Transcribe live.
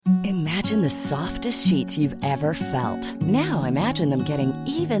Imagine the softest sheets you've ever felt. Now imagine them getting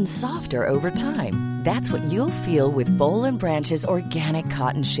even softer over time. That's what you'll feel with Boll and Branch's organic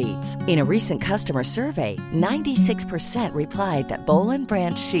cotton sheets. In a recent customer survey, 96% replied that Boll and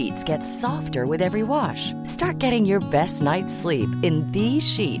Branch sheets get softer with every wash. Start getting your best night's sleep in these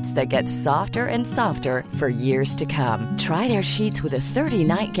sheets that get softer and softer for years to come. Try their sheets with a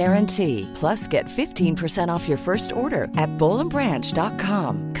 30-night guarantee. Plus, get 15% off your first order at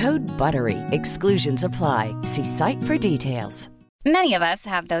bollandbranch.com. Code BUTTERY. Exclusions apply. See site for details. Many of us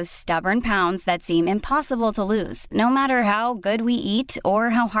have those stubborn pounds that seem impossible to lose, no matter how good we eat or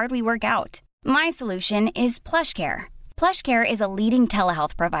how hard we work out. My solution is PlushCare. PlushCare is a leading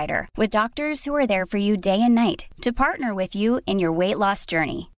telehealth provider with doctors who are there for you day and night to partner with you in your weight loss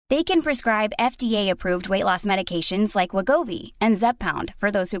journey. They can prescribe FDA-approved weight loss medications like Wegovy and Zepbound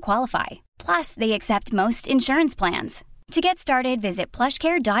for those who qualify. Plus, they accept most insurance plans. To get started, visit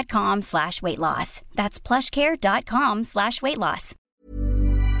plushcare.com/weightloss. That's plushcare.com/weightloss.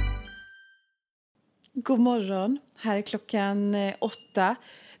 God morgon, här är klockan 8.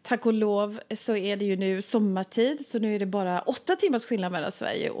 Tack och lov så är det ju nu sommartid, så nu är det bara 8 timmars skillnad mellan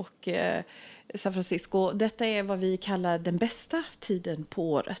Sverige och San Francisco. Detta är vad vi kallar den bästa tiden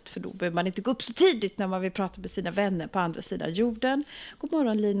på året, för då behöver man inte gå upp så tidigt när man vill prata med sina vänner på andra sidan jorden. God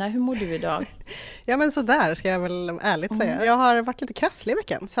morgon Lina, hur mår du idag? Ja men så där ska jag väl ärligt säga. Jag har varit lite krasslig i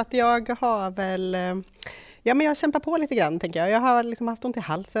veckan, så att jag har väl... Ja, men jag kämpar på lite grann, tänker jag. Jag har liksom haft ont i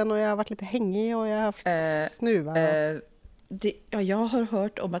halsen och jag har varit lite hängig och jag har haft snuva. Jag har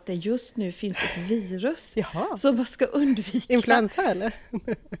hört om att det just nu finns ett virus som man ska undvika. Influensa eller?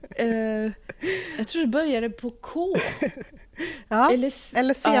 Jag tror det började på K. Ja,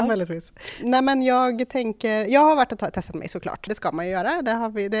 eller C möjligtvis. Nej men jag har varit och testat mig såklart. Det ska man ju göra.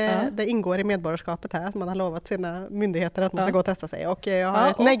 Det ingår i medborgarskapet här att man har lovat sina myndigheter att man ska gå och testa sig. Och jag har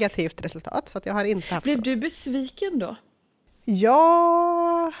ett negativt resultat, så att jag har inte haft... Blev du besviken då?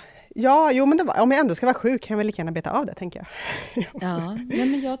 Ja, men det var, om jag ändå ska vara sjuk kan jag väl lika gärna beta av det, tänker jag. Ja,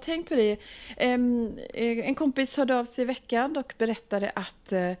 men jag har tänkt på det. En kompis hörde av sig i veckan och berättade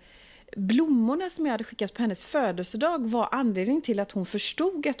att blommorna som jag hade skickat på hennes födelsedag var anledning till att hon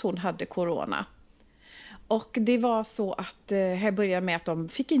förstod att hon hade corona. Och det var så att här började med att de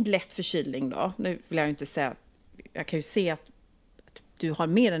fick en lätt förkylning då. Nu vill jag ju inte säga, jag kan ju se att du har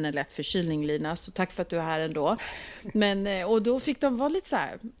mer än en lätt förkylning, Lina, så tack för att du är här ändå. Men, och då fick de vara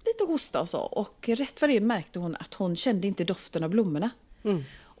lite hosta och så. Och rätt vad det märkte hon att hon kände inte doften av blommorna. Mm.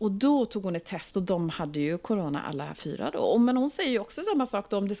 Och då tog hon ett test och de hade ju corona alla 4 då. Men hon säger ju också samma sak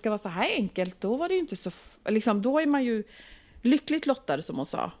då, om det ska vara så här enkelt, då var det ju inte så... Liksom, då är man ju lyckligt lottad, som hon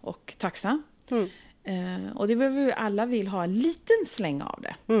sa, och tacksam. Mm. Och det vill vi alla vill ha en liten släng av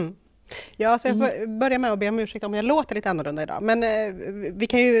det. Mm. Ja, så jag får börja med att be om ursäkt om jag låter lite annorlunda idag. Men vi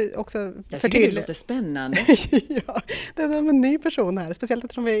kan ju också förtydliga. Jag tycker det låter spännande. Ja, det är en ny person här. Speciellt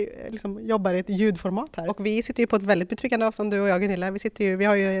eftersom vi liksom jobbar i ett ljudformat här. Och vi sitter ju på ett väldigt betryggande avstånd, du och jag, Gunilla. Vi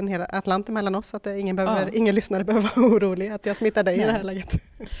har ju en hel Atlant mellan oss, så att ingen lyssnare behöver vara orolig att jag smittar dig i det här läget.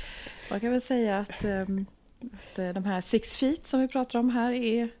 Jag kan väl säga att de här 6 feet som vi pratar om här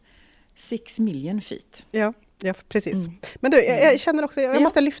är 6 million feet. Ja, precis. Mm. Men du, jag känner också, jag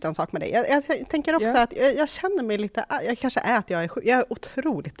måste lyfta en sak med dig. Jag tänker också att jag känner mig lite, jag kanske är att jag är sjuk. Jag är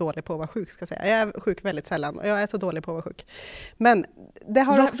otroligt dålig på att vara sjuk, ska jag säga. Jag är sjuk väldigt sällan och jag är så dålig på att vara sjuk. Men det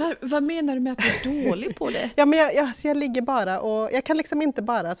har vad menar du med att du är dålig på det? Ja, men jag ligger bara och jag kan liksom inte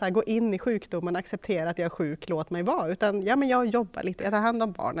bara så här gå in i sjukdomen och acceptera att jag är sjuk, låt mig vara. Utan men jag jobbar lite, jag tar hand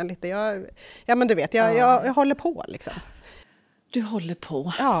om barnen lite. Men du vet, jag håller på liksom. Du håller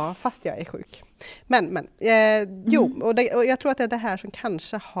på. Ja, fast jag är sjuk. Men och jag tror att det är det här som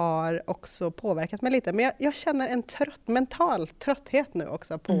kanske har också påverkat mig lite. Men jag känner en mental trötthet nu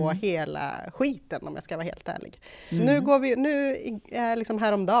också på hela skiten, om jag ska vara helt ärlig. Nu liksom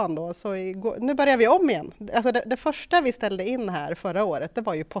häromdagen då, så nu börjar vi om igen. Alltså det första vi ställde in här förra året, det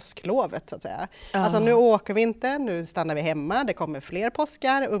var ju påsklovet, så att säga. Alltså nu åker vi inte, nu stannar vi hemma, det kommer fler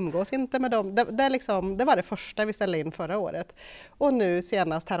påskar, umgås inte med dem. Det var det första vi ställde in förra året. Och nu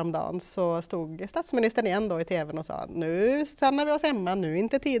senast häromdagen så stod statsministern igen då i tvn och sa, nu stannar vi oss hemma, nu är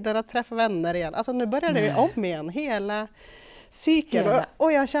inte tiden att träffa vänner igen. Alltså nu börjar det om igen, hela cykeln.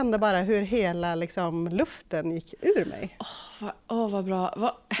 Och jag kände bara hur hela liksom, luften gick ur mig. Vad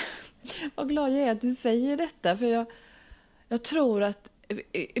bra. Vad glad jag är att du säger detta, för jag tror att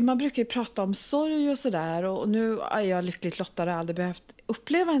man brukar ju prata om sorg och sådär, och nu är jag lyckligt lottad och aldrig behövt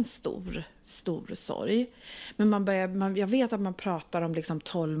uppleva en stor sorg. Men jag vet att man pratar om liksom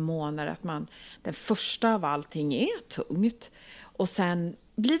 12 månader, att den första av allting är tungt. Och sen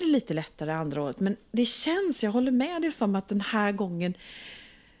blir det lite lättare andra året. Men det känns, jag håller med dig, som att den här gången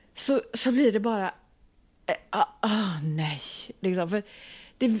så blir det bara nej. Liksom, för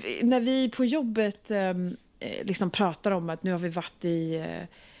när vi på jobbet liksom pratar om att nu har vi varit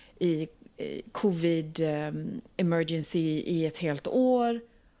i covid emergency i ett helt år.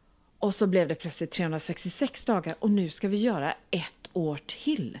 Och så blev det plötsligt 366 dagar. Och nu ska vi göra 1 år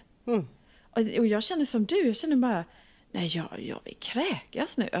till. Och jag känner som du. Jag känner bara, nej jag vill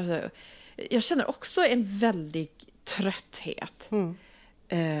kräkas nu. Alltså, jag känner också en väldig trötthet.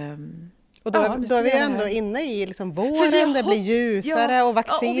 Och då är vi ändå inne i liksom våren, det blir ljusare och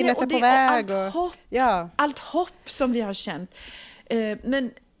vaccinet är på väg. Allt hopp som vi har känt.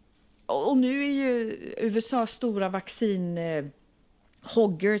 Och nu är ju USA stora vaccin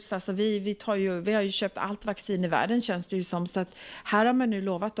hoggers, alltså vi har ju köpt allt vaccin i världen, känns det ju som, så att här har man nu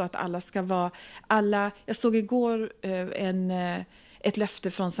lovat då att alla ska vara, jag såg igår ett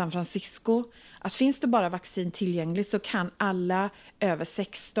löfte från San Francisco att finns det bara vaccin tillgängligt så kan alla över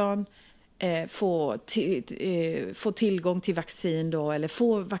 16 få tillgång till vaccin då, eller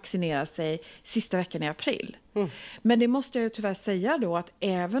få vaccinera sig sista veckan i april. Men det måste jag ju tyvärr säga då, att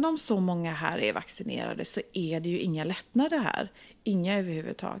även om så många här är vaccinerade så är det ju inga lättnader här. Inga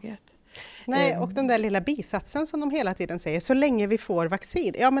överhuvudtaget. Nej, och den där lilla bisatsen som de hela tiden säger, så länge vi får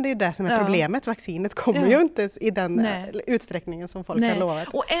vaccin. Ja, men det är ju det som är problemet. Vaccinet kommer ju inte i den utsträckningen som folk har lovat.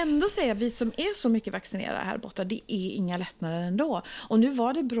 Och ändå säger vi som är så mycket vaccinerade här borta, det är inga lättnader ändå. Och nu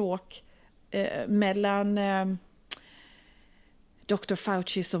var det bråk mellan Dr.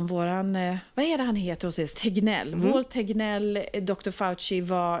 Fauci som våran, vad är det han heter hos oss? Tegnell. Vår Tegnell, Dr. Fauci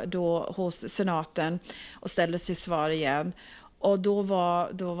var då hos senaten och ställde sig svar igen. Och då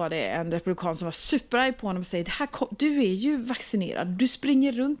var det en republikan som var superarg på honom och säger, du är ju vaccinerad, du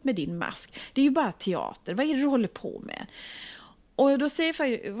springer runt med din mask. Det är ju bara teater, vad är det du håller på med? Och då säger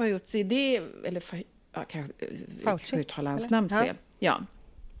Fauci, jag kan uttala hans namn fel. Ja.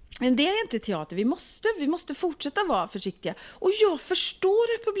 Men det är inte teater. Vi måste fortsätta vara försiktiga. Och jag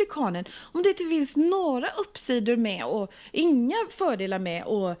förstår republikanen om det inte finns några uppsidor med och inga fördelar med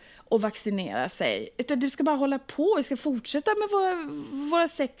att vaccinera sig. Utan det ska bara hålla på. Vi ska fortsätta med våra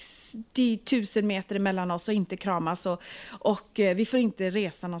 60 000 meter mellan oss och inte kramas. Och vi får inte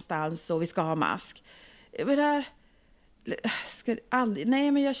resa någonstans och vi ska ha mask.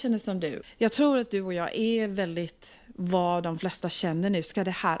 Nej, men jag känner som du. Jag tror att du och jag är väldigt vad de flesta känner nu. Ska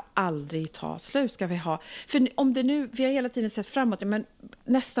det här aldrig ta slut? Ska vi ha... För om det nu... Vi har hela tiden sett framåt. Men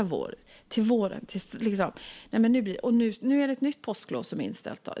nästa vår, till våren, till liksom... Nej, men nu blir... Och nu är det ett nytt påsklov som är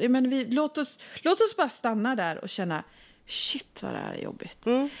inställt då. Men låt oss bara stanna där och känna, shit vad det här är jobbigt.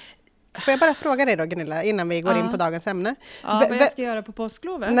 Får jag bara fråga dig då, Gunilla, innan vi går in på dagens ämne? Ja, vad jag ska göra på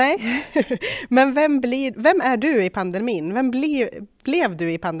påsklovet? Nej, men vem är du i pandemin? Vem blev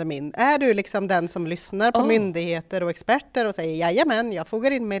du i pandemin? Är du liksom den som lyssnar på myndigheter och experter och säger, jajamän, jag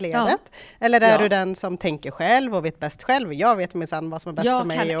fogar in mig i ledet? Eller är du den som tänker själv och vet bäst själv? Jag vet minsann vad som är bäst för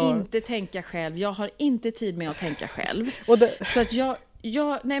mig. Jag kan inte tänka själv. Jag har inte tid med att tänka själv. Så att jag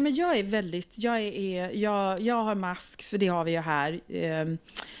är väldigt... Jag har mask, för det har vi ju här.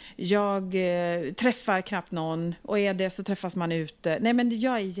 Jag träffar knappt någon, och är det så träffas man ute. Nej, men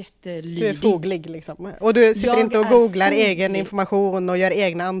jag är jättelydig. Du är foglig liksom. Och du sitter inte och googlar egen information och gör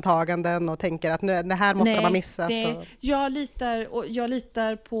egna antaganden och tänker att det här måste de ha missat. Jag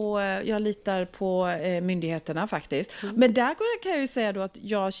litar på myndigheterna faktiskt. Men där kan jag ju säga då att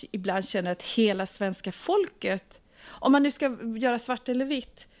jag ibland känner att hela svenska folket, om man nu ska göra svart eller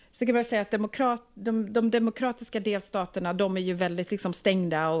vitt, så kan man säga att de demokratiska delstaterna, de är ju väldigt liksom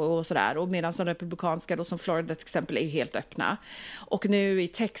stängda och sådär. Och medan de republikanska, då, som Florida till exempel, är helt öppna. Och nu i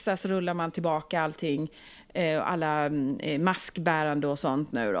Texas rullar man tillbaka allting, alla maskbärande och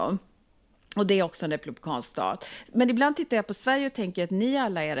sånt nu då. Och det är också en republikansk stat. Men ibland tittar jag på Sverige och tänker att ni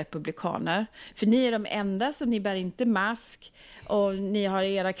alla är republikaner. För ni är de enda som ni bär inte mask. Och ni har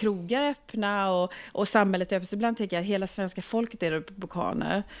era krogar öppna och samhället är öppet. Så ibland tänker jag att hela svenska folket är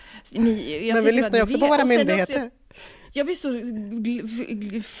republikaner. Men vi lyssnar ju också på våra myndigheter. Jag blir så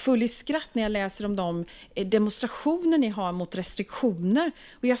full i skratt när jag läser om de demonstrationer ni har mot restriktioner.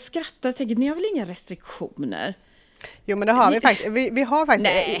 Och jag skrattar och tänker, ni har väl inga restriktioner? Jo, men det har vi faktiskt. Vi har faktiskt.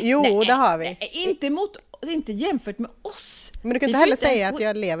 Det har vi. Inte jämfört med oss. Men du kan inte heller säga att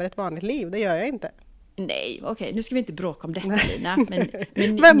jag lever ett vanligt liv. Det gör jag inte. Nej, okej. Nu ska vi inte bråka om detta, Lina.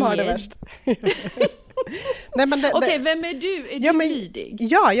 Men vem har det värst? Okej, vem är du? Är du lydig?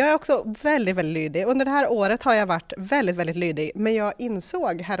 Ja, jag är också väldigt, väldigt lydig. Under det här året har jag varit väldigt, väldigt lydig. Men jag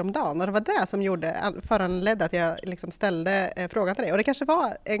insåg häromdagen, och det var det som föranledde att jag liksom ställde frågan till dig. Och det kanske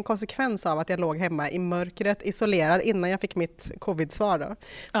var en konsekvens av att jag låg hemma i mörkret, isolerad, innan jag fick mitt covid-svar då.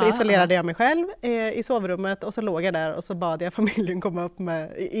 Så isolerade jag mig själv i sovrummet, och så låg jag där och så bad jag familjen komma upp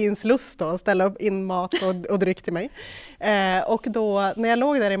i en sluss då, och ställa upp in mat och dryck till mig. Och då, när jag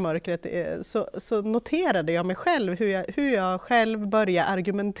låg där i mörkret, så noterade jag mig själv, hur jag själv började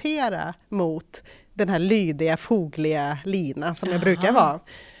argumentera mot den här lydiga, fogliga Lina som jag brukar vara.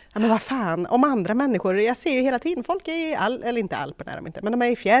 Ja, men vad fan, om andra människor, jag ser ju hela tiden, folk är i eller inte Alperna är de inte, men de är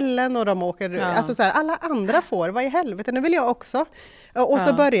i fjällen och de åker, alltså så här, alla andra får, vad i helvete, nu vill jag också. Och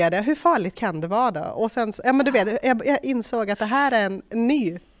så började jag, hur farligt kan det vara då? Och sen, ja men du vet, jag insåg att det här är en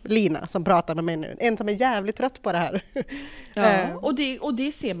ny Lina som pratar med mig nu, en som är jävligt trött på det här. Ja, och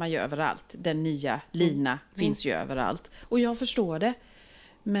det ser man ju överallt, den nya Lina finns ju överallt. Och jag förstår det,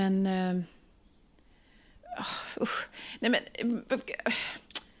 men... Nej men...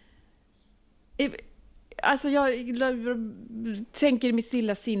 Alltså jag tänker i mitt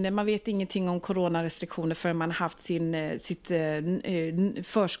stilla sinne, man vet ingenting om coronarestriktioner förrän man har haft sitt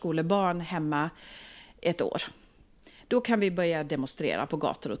förskolebarn hemma ett år. Då kan vi börja demonstrera på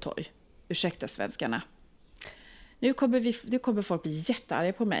gator och torg. Ursäkta svenskarna. Nu kommer folk bli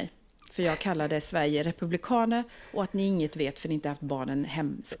jättearga på mig. För jag kallade Sverige republikaner och att ni inget vet för ni inte haft barnen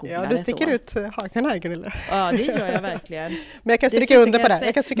hemskolade. Ja, du sticker ut hakan här, Gunilla. Ja, det gör jag verkligen. Men jag kan stryka under på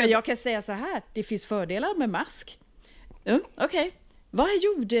det. Men jag kan säga så här, det finns fördelar med mask. Okej. Vad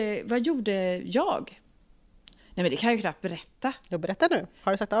gjorde jag? Nej, men det kan jag ju knappt berätta. Då berätta nu.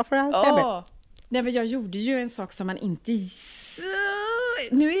 Har du sagt av för det här CB? Nej, men jag gjorde ju en sak som man inte...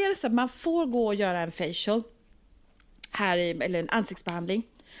 Nu är det så att man får gå och göra en facial. Eller en ansiktsbehandling.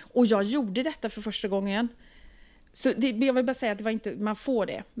 Och jag gjorde detta för första gången. Så jag vill bara säga att det var inte, man får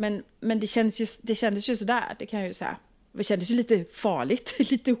det. Men det kändes ju sådär, det kan jag ju säga. Det kändes ju lite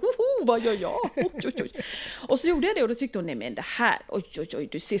farligt. Lite, vad gör jag? Oj. Och så gjorde jag det och då tyckte hon, nej men det här, oj,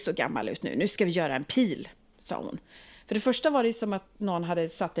 du ser så gammal ut nu. Nu ska vi göra en pil, sa hon. För det första var det som att någon hade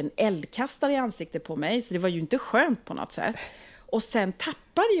satt en eldkastare i ansiktet på mig. Så det var ju inte skönt på något sätt. Och sen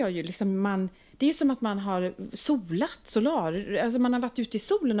tappade jag ju liksom, det är som att man har solar, alltså man har varit ute i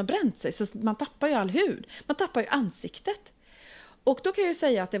solen och bränt sig. Så man tappar ju all hud. Man tappar ju ansiktet. Och då kan jag ju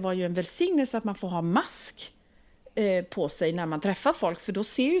säga att det var ju en välsignelse att man får ha mask på sig när man träffar folk. För då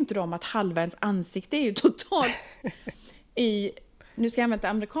ser ju inte de att halva ens ansikte är ju totalt nu ska jag använda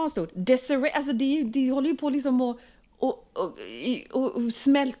ett amerikanskt ord, disarray. Alltså det håller ju på liksom och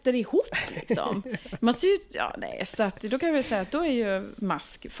smälter ihop liksom. Man ser ut, så att då kan jag väl säga att då är ju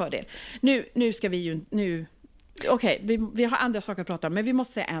mask fördel. Nu ska vi ju vi har andra saker att prata om, men vi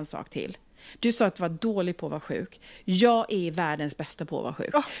måste säga en sak till. Du sa att du var dålig på att vara sjuk. Jag är världens bästa på att vara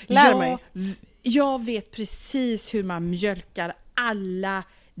sjuk. Lär mig. Jag vet precis hur man mjölkar alla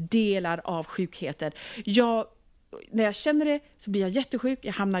delar av sjukheten. När jag känner det så blir jag jättesjuk.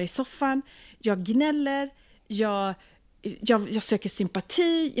 Jag hamnar i soffan. Jag gnäller. Jag söker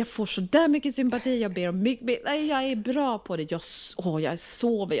sympati. Jag får så där mycket sympati. Jag ber om mycket. Jag är bra på det. Jag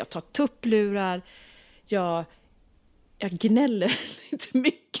sover. Jag tar tupplurar. Jag gnäller lite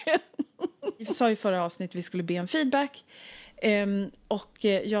mycket. Vi sa ju förra avsnittet att vi skulle be om feedback. Och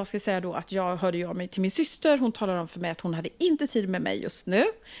jag ska säga då att jag hörde av mig till min syster. Hon talade om för mig att hon hade inte tid med mig just nu.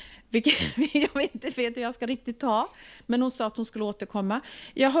 Vilket jag inte vet hur jag ska riktigt ta. Men hon sa att hon skulle återkomma.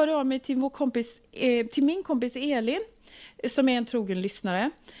 Jag hörde av mig till till min kompis Elin. Som är en trogen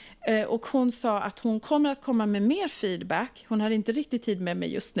lyssnare. Och hon sa att hon kommer att komma med mer feedback. Hon hade inte riktigt tid med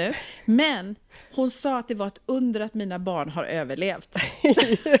mig just nu. Men hon sa att det var ett under att mina barn har överlevt.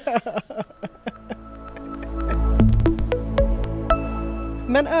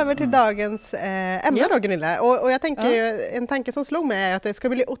 Men över till dagens ämne då, Gunilla. Och jag tänker en tanke som slog mig är att det ska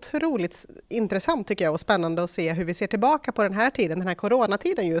bli otroligt intressant tycker jag och spännande att se hur vi ser tillbaka på den här tiden, den här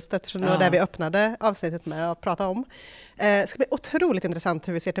coronatiden just, eftersom det var där vi öppnade avsnittet med att prata om. Det ska bli otroligt intressant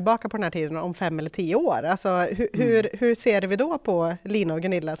hur vi ser tillbaka på den här tiden om 5 eller 10 år. Alltså hur ser vi då på Lina och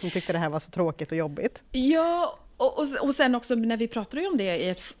Gunilla som tyckte det här var så tråkigt och jobbigt? Ja, och sen också när vi pratade om det i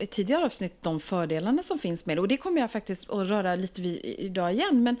ett tidigare avsnitt, de fördelarna som finns med det. Och det kommer jag faktiskt att röra lite vid idag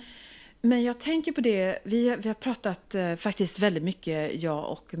igen. Men jag tänker på det, vi har pratat faktiskt väldigt mycket,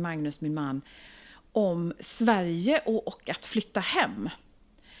 jag och Magnus, min man, om Sverige och att flytta hem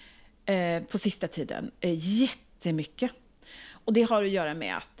på sista tiden. Jättemycket. Och det har att göra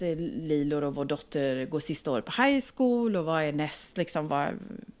med att Lilor och vår dotter går sista året på high school och vad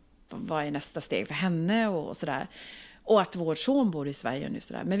är nästa steg för henne och sådär. Och att vår son bor i Sverige nu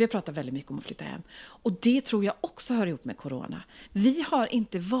sådär. Men vi har pratat väldigt mycket om att flytta hem. Och det tror jag också hör ihop med corona. Vi har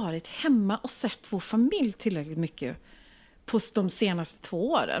inte varit hemma och sett vår familj tillräckligt mycket på de senaste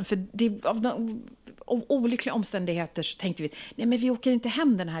 2 åren. För det, av olyckliga omständigheter så tänkte vi, nej men vi åker inte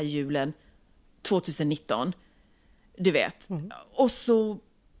hem den här julen 2019. Du vet. Och så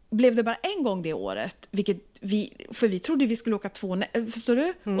blev det bara en gång det året. För vi trodde vi skulle åka 2, förstår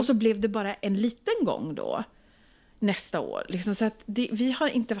du? Och så blev det bara en liten gång då. Nästa år. Liksom, så att vi har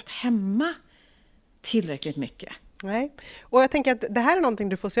inte varit hemma tillräckligt mycket. Nej, och jag tänker att det här är någonting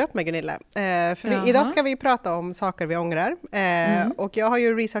du får se upp med, Gunilla. För idag ska vi prata om saker vi ångrar. Och jag har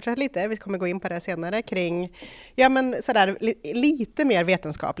ju researchat lite, vi kommer gå in på det senare, kring lite mer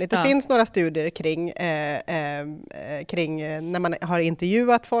vetenskapligt. Det finns några studier kring när man har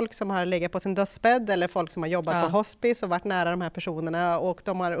intervjuat folk som har legat på sin dödsbädd eller folk som har jobbat på hospice och varit nära de här personerna, och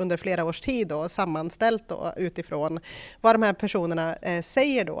de har under flera års tid då sammanställt då utifrån vad de här personerna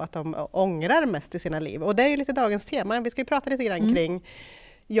säger då att de ångrar mest i sina liv. Och det är ju lite dagens tema. Vi ska ju prata lite grann kring,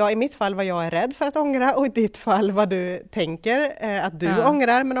 i mitt fall vad jag är rädd för att ångra, och i ditt fall vad du tänker att du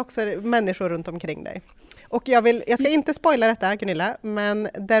ångrar, men också människor runt omkring dig. Och jag ska inte spoila detta, Gunilla, men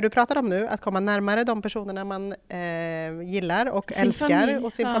det du pratar om nu, att komma närmare de personerna man gillar och sin älskar familj,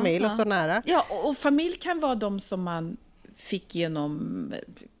 och sin familj och så nära. Ja, och familj kan vara de som man fick genom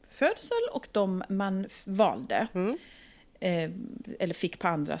födsel och de man valde eller fick på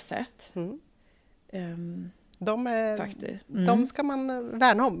andra sätt. De ska man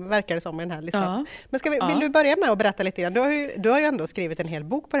värna om, verkar det som i den här listan. Ja. Men vill du börja med att berätta lite grann? Du har ju ändå skrivit en hel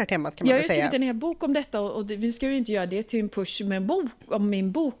bok på det här temat, kan man väl säga. Jag har skrivit en hel bok om detta, och vi ska ju inte göra det till en push med en bok om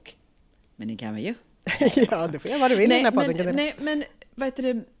min bok. Men det kan vi ju. Ja, du får göra vad du vill i den här podden. Nej, men vad heter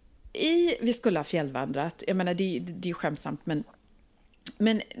det? Vi skulle ha fjällvandrat. Jag menar, det är ju skämtsamt, men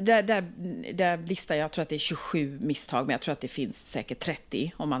där listar jag tror att det är 27 misstag, men jag tror att det finns säkert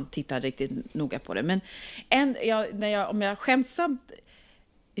 30 om man tittar riktigt noga på det. Men om jag skämtsamt,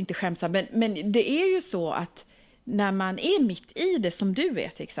 inte skämtsamt, men det är ju så att när man är mitt i det, som du är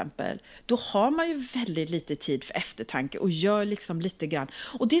till exempel, då har man ju väldigt lite tid för eftertanke och gör liksom lite grann.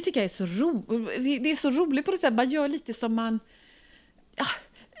 Och det tycker jag är så roligt. Det är så roligt på det sättet. Man gör lite som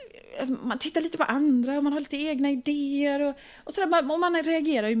man tittar lite på andra och man har lite egna idéer och sådär. Och man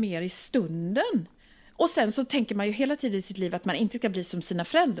reagerar ju mer i stunden. Och sen så tänker man ju hela tiden i sitt liv att man inte ska bli som sina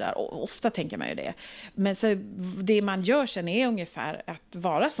föräldrar. Och ofta tänker man ju det. Men så det man gör sen är ungefär att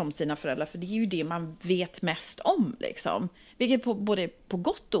vara som sina föräldrar. För det är ju det man vet mest om liksom. Vilket både på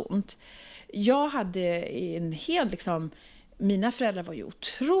gott och ont. Jag hade en hel mina föräldrar var ju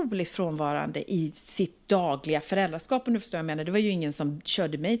otroligt frånvarande i sitt dagliga föräldraskap. Och nu förstår jag menar. Det var ju ingen som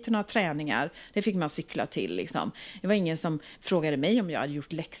körde mig till några träningar. Det fick man cykla till liksom. Det var ingen som frågade mig om jag hade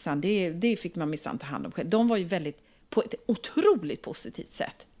gjort läxan. Det fick man minsann ta hand om själv. De var ju på ett otroligt positivt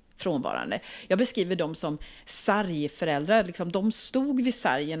sätt frånvarande. Jag beskriver dem som sargföräldrar. Liksom, de stod vid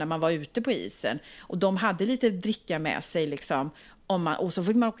sargen när man var ute på isen. Och de hade lite dricka med sig liksom. Och så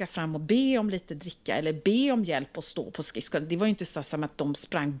fick man åka fram och be om lite dricka eller be om hjälp att stå på skridskor. Det var ju inte så som att de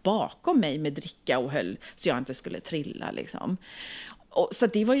sprang bakom mig med dricka och höll så jag inte skulle trilla liksom. Så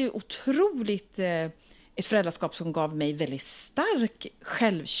det var ju otroligt ett föräldraskap som gav mig väldigt stark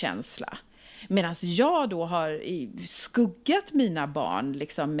självkänsla. Medan jag då har skuggat mina barn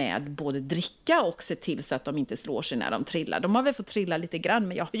liksom med både dricka och se till så att de inte slår sig när de trillar. De har väl fått trilla lite grann,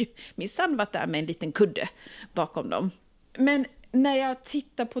 men jag har ju minsann varit där med en liten kudde bakom dem. Men när jag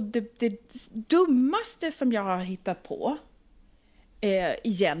tittar på det dummaste som jag har hittat på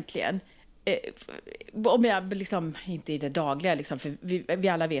egentligen, om jag liksom inte i det dagliga liksom, för vi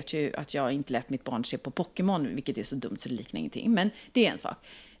alla vet ju att jag inte lät mitt barn se på Pokémon, vilket är så dumt så det liknar ingenting, men det är en sak.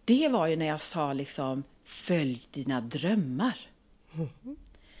 Det var ju när jag sa liksom, följ dina drömmar.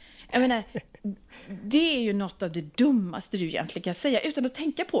 Jag menar, det är ju något av det dummaste du egentligen kan säga utan att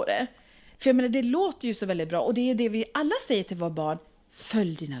tänka på det. För jag menar, det låter ju så väldigt bra. Och det är det vi alla säger till våra barn.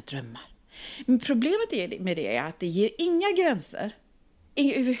 Följ dina drömmar. Men problemet med det är att det ger inga gränser.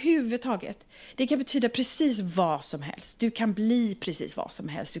 Överhuvudtaget. Det kan betyda precis vad som helst. Du kan bli precis vad som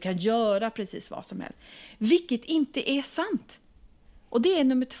helst. Du kan göra precis vad som helst. Vilket inte är sant. Och det är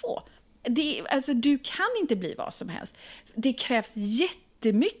nummer 2. Alltså, du kan inte bli vad som helst. Det krävs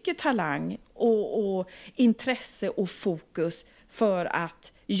jättemycket talang och intresse och fokus för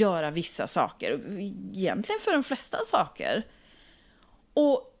att göra vissa saker. Egentligen för de flesta saker.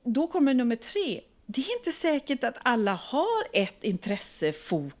 Och då kommer nummer 3. Det är inte säkert att alla har ett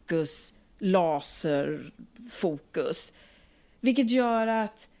intressefokus, laserfokus. Vilket gör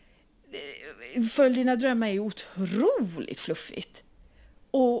att följ dina drömmar är otroligt fluffigt.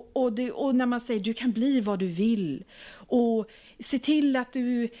 Och och när man säger du kan bli vad du vill. Och se till att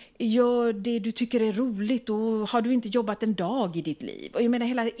du gör det du tycker är roligt. Och har du inte jobbat en dag i ditt liv. Och jag menar,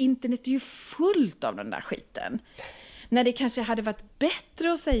 hela internet är ju fullt av den där skiten. När det kanske hade varit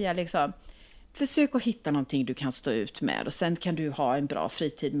bättre att säga liksom, försök att hitta någonting du kan stå ut med. Och sen kan du ha en bra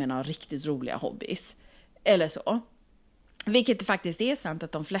fritid med några riktigt roliga hobbies. Eller så. Vilket det faktiskt är sant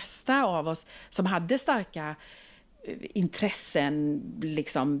att de flesta av oss som hade starka intressen,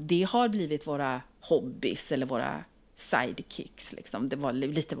 liksom, det har blivit våra hobbies eller våra sidekicks. Liksom. Det var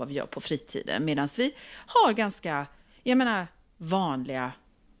lite vad vi gör på fritiden. Medan vi har ganska, vanliga,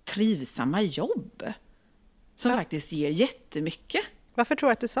 trivsamma jobb. Som faktiskt ger jättemycket. Varför tror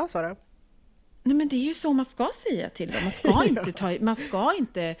du att du sa så då? Nej, men det är ju så man ska säga till dem.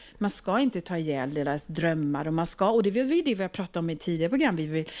 Man ska inte ta ihjäl deras drömmar. Och det är det vi har pratat om i tidigare program. Vi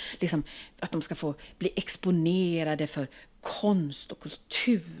vill liksom att de ska få bli exponerade för konst och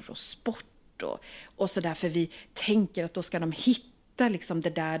kultur och sport. Och så därför vi tänker att då ska de hitta liksom det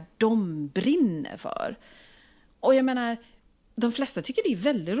där de brinner för. Och jag menar, de flesta tycker det är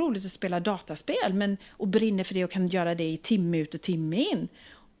väldigt roligt att spela dataspel. Och brinner för det och kan göra det i timme ut och timme in.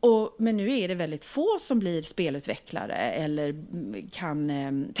 Men nu är det väldigt få som blir spelutvecklare eller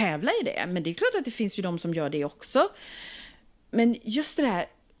kan tävla i det. Men det är klart att det finns ju de som gör det också. Men just det här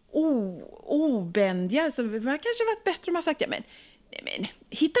obändiga, så man kanske varit bättre om man sagt, men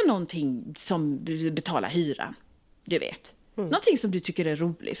hitta någonting som betalar hyra, du vet. Någonting som du tycker är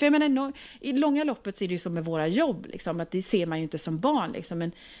roligt. För jag menar, i långa loppet så är det ju som med våra jobb, liksom, att det ser man ju inte som barn. Liksom.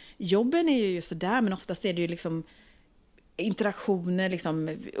 Men jobben är ju sådär, men oftast är det ju liksom interaktioner,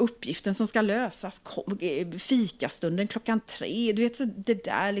 liksom, uppgiften som ska lösas, fikastunden 3:00, du vet, så det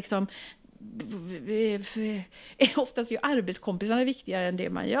där liksom, oftast är ju arbetskompisarna viktigare än det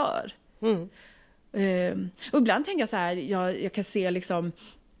man gör. Och ibland tänker jag så här, jag kan se liksom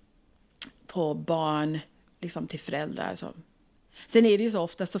på barn liksom till föräldrar så. Sen är det ju så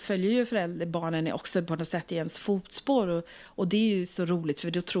ofta så följer ju barnen också på något sätt i ens fotspår och det är ju så roligt,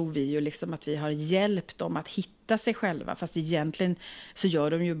 för då tror vi ju liksom att vi har hjälpt dem att hitta sig själva, fast egentligen så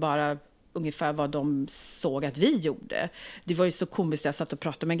gör de ju bara ungefär vad de såg att vi gjorde. Det var ju så komiskt, jag satt och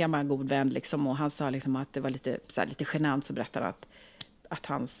pratade med en gammal god vän liksom, och han sa liksom att det var lite genant, så berättade att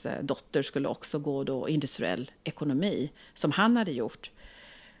hans dotter skulle också gå då industriell ekonomi som han hade gjort.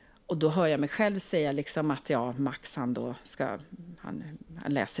 Och då hör jag mig själv säga liksom att Max han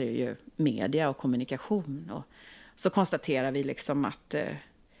läser ju media och kommunikation. Och så konstaterar vi liksom att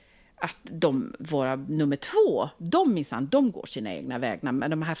våra nummer 2, de går sina egna vägar. Men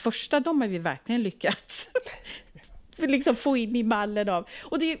de här första, de har vi verkligen lyckats liksom få in i mallen av.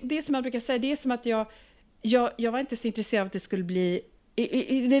 Och det är som jag brukar säga, det är som att jag var inte så intresserad av att det skulle bli.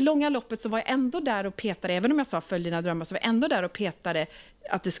 I det långa loppet så var jag ändå där och petade, även om jag sa följ dina drömmar, så var jag ändå där och petade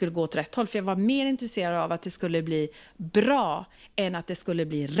att det skulle gå åt rätt håll. För jag var mer intresserad av att det skulle bli bra än att det skulle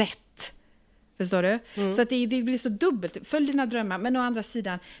bli rätt. Förstår du? Så att det blir så dubbelt. Följ dina drömmar, men å andra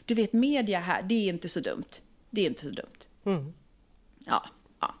sidan, du vet, media här, det är inte så dumt. Det är inte så dumt. Ja.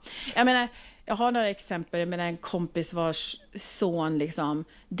 Jag menar, jag har några exempel med en kompis vars son liksom,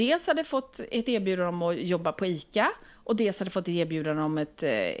 dels hade fått ett erbjudande om att jobba på ICA. Och dels hade fått erbjudande om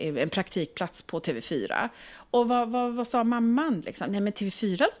en praktikplats på TV4. Och vad sa mamman? Liksom? Nej, men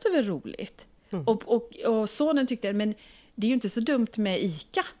TV4 låter väl roligt. Och sonen tyckte, men det är ju inte så dumt med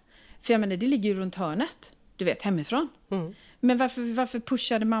ICA. För jag menar, det ligger ju runt hörnet. Du vet, hemifrån. Men varför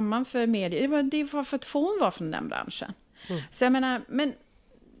pushade mamman för media? Det var för att hon var från den branschen. Så jag menar, men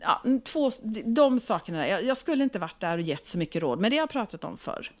ja, de sakerna där. Jag skulle inte varit där och gett så mycket råd. Men det har jag pratat om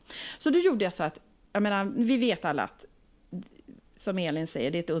förr. Så då gjorde jag så att, jag menar, vi vet alla att, som Elin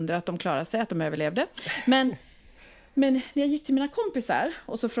säger, det är ett under att de klarar sig, att de överlevde. Men när jag gick till mina kompisar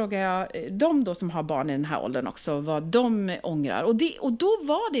och så frågade jag dem då som har barn i den här åldern också vad de ångrar. Och då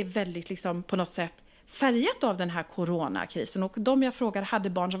var det väldigt liksom på något sätt färgat av den här coronakrisen. Och de jag frågade hade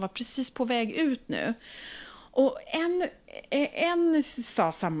barn som var precis på väg ut nu. Och en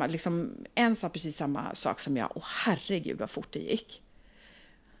sa precis samma sak som jag. Och herregud vad fort det gick.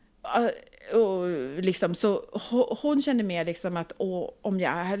 Och liksom, så hon kände mer liksom att om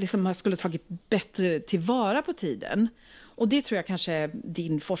jag liksom skulle tagit bättre tillvara på tiden. Och det tror jag kanske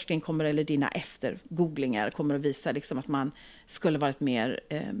din forskning kommer, eller dina eftergooglingar kommer att visa liksom att man skulle varit mer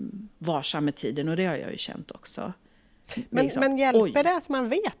varsam med tiden. Och det har jag ju känt också. Liksom, men hjälper det att man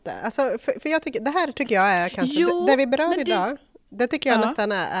vet det? Alltså, för jag tycker, det här tycker jag är kanske det vi berör idag. Det tycker jag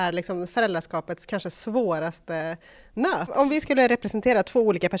nästan är liksom föräldraskapets kanske svåraste nöt. Om vi skulle representera 2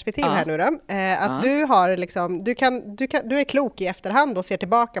 olika perspektiv här nu då. Att du har liksom, du är klok i efterhand och ser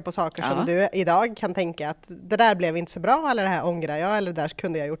tillbaka på saker som du idag kan tänka att det där blev inte så bra, eller det här ångrar jag, eller det där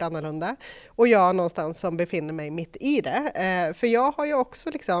kunde jag gjort annorlunda. Och jag någonstans som befinner mig mitt i det. För jag har ju också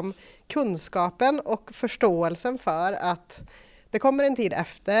liksom kunskapen och förståelsen för att det kommer en tid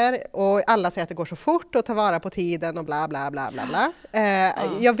efter och alla säger att det går så fort och ta vara på tiden och bla bla bla bla bla.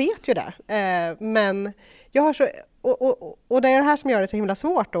 Jag vet ju det, men jag har så... Och det är det här som gör det så himla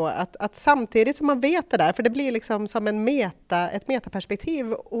svårt då, att samtidigt som man vet det där, för det blir liksom som ett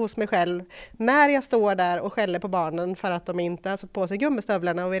metaperspektiv hos mig själv, när jag står där och skäller på barnen för att de inte har satt på sig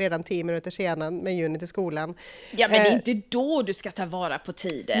gummistövlarna och vi är redan 10 minuter sedan med Juni till skolan. Ja, men det är inte då du ska ta vara på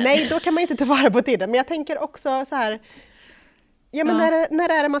tiden. Nej, då kan man inte ta vara på tiden, men jag tänker också så här... Ja, men när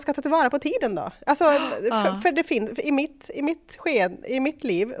är det man ska ta tillvara på tiden då? Alltså, för det finns i mitt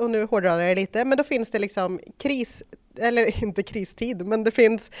liv, och nu hårdrar jag lite, men då finns det liksom eller inte kristid, men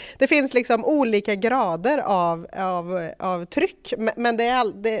det finns liksom olika grader av tryck. Men det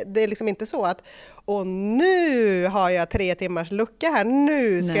är liksom inte så att och nu har jag 3 timmars lucka här,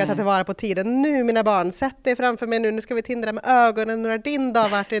 nu ska jag ta tillvara på tiden, nu mina barn, sätt dig framför mig nu ska vi tindra med ögonen, när din dag har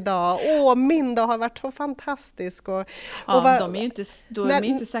varit idag, min dag har varit så fantastisk. De är ju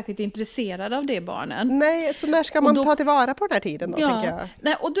inte särskilt intresserade av det, barnen. Nej, så när ska man ta tillvara på den här tiden då, tänker jag?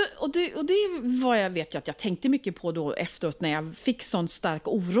 Nej, och det var jag vet att jag tänkte mycket på då efteråt när jag fick sån stark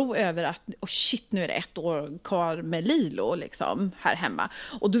oro över att nu är det 1 år kvar med Lilo liksom, här hemma.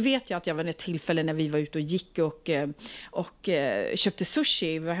 Och då vet jag att jag var ett tillfälle när vi var ute och gick och köpte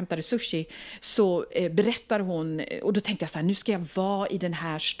sushi, vi hämtade sushi, så berättar hon, och då tänkte jag så här, nu ska jag vara i den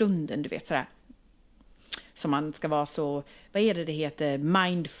här stunden, du vet sådär. Som man ska vara så, vad är det heter,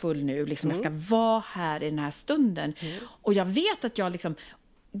 mindful nu, liksom jag ska vara här i den här stunden. Och jag vet att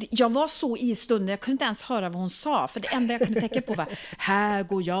jag var så i stunden, jag kunde inte ens höra vad hon sa, för det enda jag kunde tänka på var, här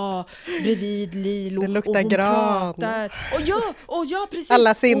går jag bredvid Lilo, det luktar och hon gran. pratar, och ja, precis,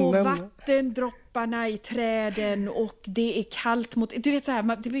 alla sinnen. och vattendropparna i träden, och det är kallt mot, du vet så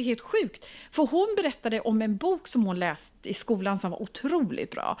här, det blir helt sjukt, för hon berättade om en bok som hon läst i skolan som var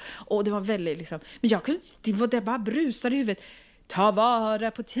otroligt bra, och det var väldigt liksom, men jag kunde, det bara brusade i huvudet, ta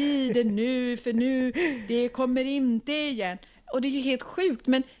vara på tiden nu, för nu, det kommer inte igen. Och det är ju helt sjukt,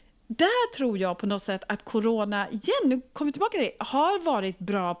 men där tror jag på något sätt att corona, igen, nu kommer vi tillbaka till det, har varit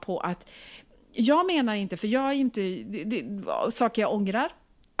bra på att, jag menar inte, för jag är inte, saker jag ångrar,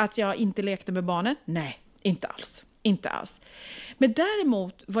 att jag inte lekte med barnen, nej, inte alls. Men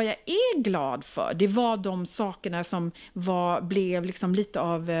däremot, vad jag är glad för, det var de sakerna som blev liksom lite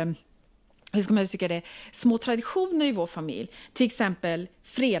av, hur ska man tycka det, små traditioner i vår familj. Till exempel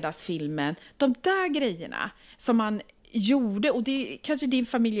fredagsfilmen, de där grejerna som man gjorde, och det är kanske din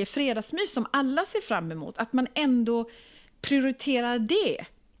familj fredagsmys som alla ser fram emot, att man ändå prioriterar det.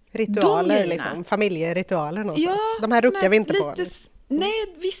 Ritualer liksom, familjeritualer någonstans. Ja, de här ruckar vi inte på.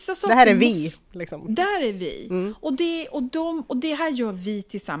 Nej, vissa saker. Det här är vi. Liksom. Där är vi. Och det här gör vi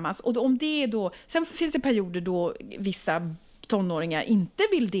tillsammans. Och om det är då, sen finns det perioder då vissa tonåringar inte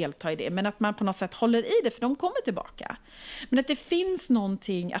vill delta i det, men att man på något sätt håller i det, för de kommer tillbaka. Men att det finns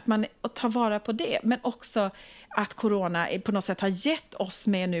någonting, att man tar vara på det, men också att corona på något sätt har gett oss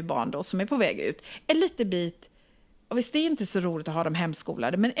med nu barn då, som är på väg ut, en liten bit, och visst det är inte så roligt att ha dem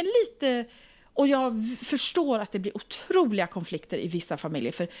hemskolade, men en lite, och jag förstår att det blir otroliga konflikter i vissa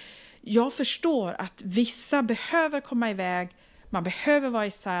familjer, för jag förstår att vissa behöver komma iväg, man behöver vara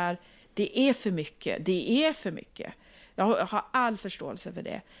isär, det är för mycket. Jag har all förståelse för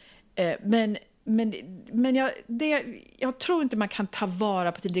det. Men jag tror inte man kan ta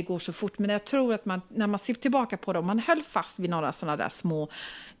vara på det, det går så fort. Men jag tror att när man ser tillbaka på det, om man höll fast vid några sådana där små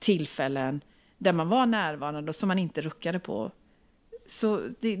tillfällen där man var närvarande och som man inte ruckade på. Så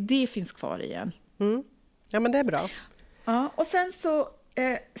det finns kvar igen. Ja, men det är bra. Ja, och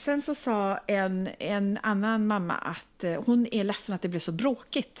sen så sa en annan mamma att hon är ledsen att det blev så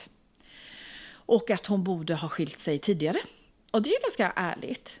bråkigt. Och att hon borde ha skilt sig tidigare. Och det är ju ganska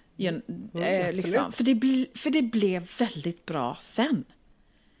ärligt. Liksom. För det blev väldigt bra sen.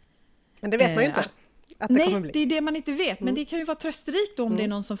 Men det vet man ju inte. Att det kommer bli. Det är det man inte vet. Men det kan ju vara trösterikt då, om det är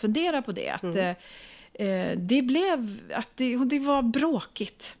någon som funderar på det. Att det var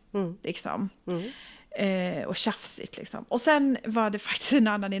bråkigt. Liksom. Och tjafsigt. Liksom. Och sen var det faktiskt en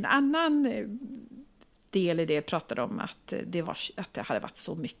annan del i det pratade om att det hade varit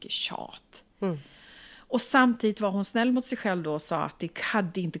så mycket tjat. Och samtidigt var hon snäll mot sig själv då och sa att det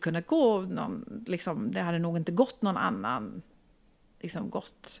hade inte kunnat gå det hade nog inte gått någon annan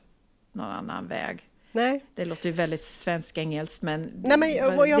väg. Nej. Det låter ju väldigt svensk-engelskt, men... Nej, men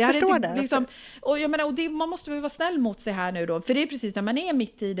jag förstår det. Liksom, och jag menar, och det, man måste väl vara snäll mot sig här nu då. För det är precis när man är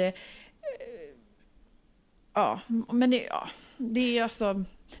mitt i det... Ja, men det är alltså...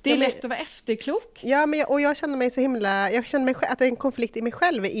 Det är lätt att vara efterklok. Ja, men jag känner mig så himla... Jag känner mig att det är en konflikt i mig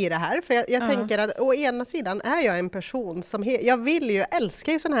själv i det här. För jag tänker att å ena sidan är jag en person som... Jag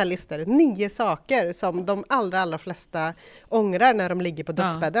älskar ju såna här listor. 9 saker som de allra flesta ångrar när de ligger på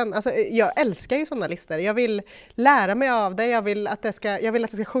dödsbädden. Alltså, jag älskar ju såna listor. Jag vill lära mig av det. Jag vill att det ska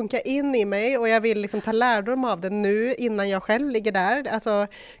sjunka in i mig. Och jag vill liksom ta lärdom av det nu innan jag själv ligger där. Alltså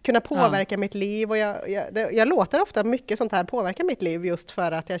kunna påverka mitt liv. Och jag låter ofta mycket sånt här påverka mitt liv just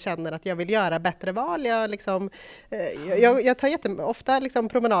för att jag känner att jag vill göra bättre val. Jag tar ofta liksom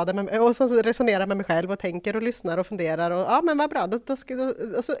promenader och så resonerar med mig själv och tänker och lyssnar och funderar. Och men vad bra,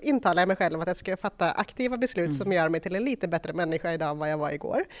 och så intalar jag mig själv att jag ska fatta aktiva beslut som gör mig till en lite bättre människa idag än vad jag var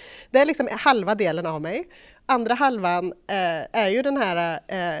igår. Det är liksom halva delen av mig. Andra halvan är ju den här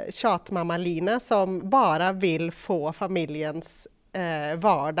tjatmamma Lina som bara vill få familjens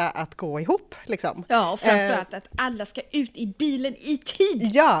vardag att gå ihop. Liksom. Ja, och framförallt att alla ska ut i bilen i tid.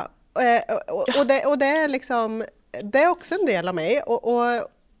 Ja, och det är liksom, det är också en del av mig. Och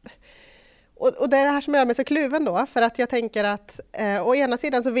det är det här som gör mig så kluven då, för att jag tänker att å ena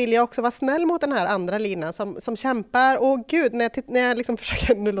sidan så vill jag också vara snäll mot den här andra Lina som kämpar. Och gud, när jag liksom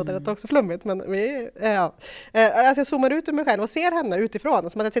försöker, nu låter det också flummigt, men alltså jag zoomar ut ur mig själv och ser henne utifrån,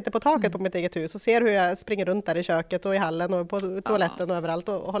 som att jag sitter på taket på mitt eget hus och ser hur jag springer runt där i köket och i hallen och på toaletten och överallt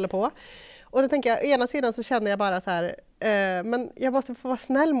och håller på. Och då tänker jag, å ena sidan så känner jag bara så här, men jag måste få vara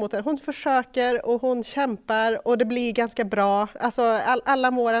snäll mot henne. Hon försöker och hon kämpar och det blir ganska bra. Alltså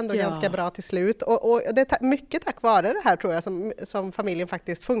alla mår ändå ganska bra till slut. Och det är mycket tack vare det här tror jag som familjen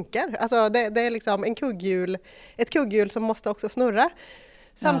faktiskt funkar. Alltså det är liksom ett kugghjul som måste också snurra.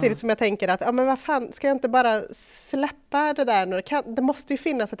 Samtidigt som jag tänker att, men vad fan, ska jag inte bara släppa det där nu? Det måste ju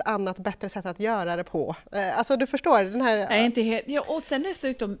finnas ett annat, bättre sätt att göra det på. Alltså du förstår, den här... Jag är inte helt, och sen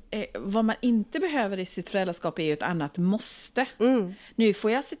dessutom, vad man inte behöver i sitt föräldraskap är ju ett annat måste. Nu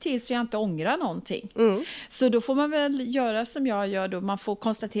får jag se till så jag inte ångrar någonting. Så då får man väl göra som jag gör då. Man får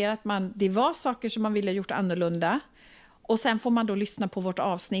konstatera att det var saker som man ville ha gjort annorlunda. Och sen får man då lyssna på vårt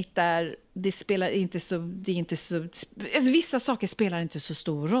avsnitt där vissa saker spelar inte så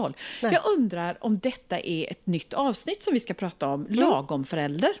stor roll. Nej. Jag undrar om detta är ett nytt avsnitt som vi ska prata om, lagom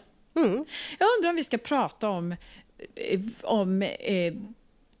förälder. Jag undrar om vi ska prata om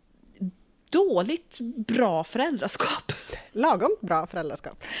dåligt bra föräldraskap. Lagom bra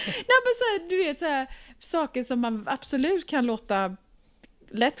föräldraskap. Nej, men så här, du vet, så här, saker som man absolut kan låta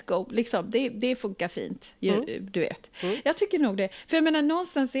let go, liksom. Det funkar fint, du vet. Jag tycker nog det. För jag menar,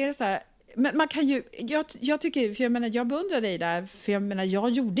 någonstans är det så här, men man kan ju, jag tycker, för jag menar, jag beundrar dig där, för jag menar, jag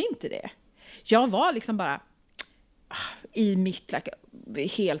gjorde inte det. Jag var liksom bara i mitt,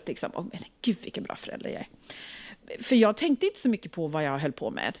 helt liksom, men gud vilken bra förälder jag är. För jag tänkte inte så mycket på vad jag höll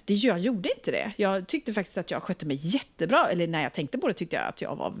på med. Jag gjorde inte det. Jag tyckte faktiskt att jag skötte mig jättebra. Eller när jag tänkte på det tyckte jag att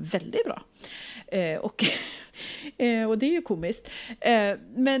jag var väldigt bra. Och det är ju komiskt.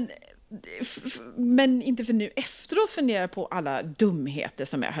 Men inte för nu efteråt fundera på alla dumheter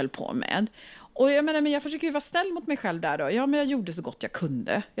som jag höll på med. Och jag menar, men jag försöker ju vara snäll mot mig själv där då. Ja, men jag gjorde så gott jag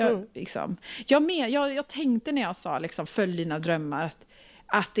kunde. Jag tänkte när jag sa liksom, följ dina drömmar,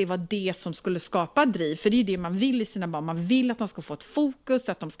 att det var det som skulle skapa driv. För det är det man vill i sina barn. Man vill att de ska få ett fokus.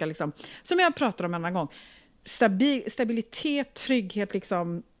 Att de ska liksom, som jag pratar om en annan gång, stabilitet, trygghet,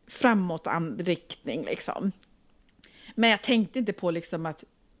 liksom, framåtriktning. Liksom. Men jag tänkte inte på liksom, att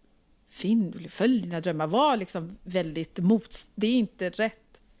följ dina drömmar var liksom väldigt det är inte rätt.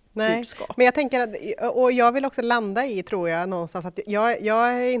 Nej, men jag tänker att, och jag vill också landa i, tror jag, någonstans att jag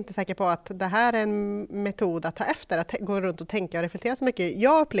är inte säker på att det här är en metod att ta efter, att gå runt och tänka och reflektera så mycket.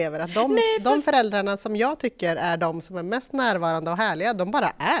 Jag upplever att de föräldrarna som jag tycker är de som är mest närvarande och härliga, de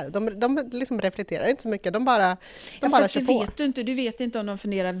bara är. De liksom reflekterar inte så mycket, de bara kör på. Du vet inte om de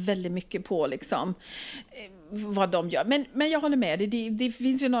funderar väldigt mycket på liksom, vad de gör. Men jag håller med, det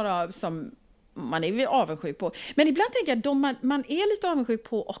finns ju några som man är väl avundsjuk på. Men ibland tänker jag att man är lite avundsjuk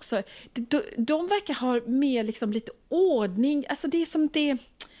på också. De verkar ha mer liksom lite ordning. Alltså det är som det,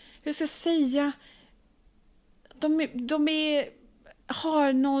 hur ska jag säga? De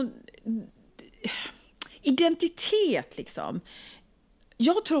har någon identitet liksom.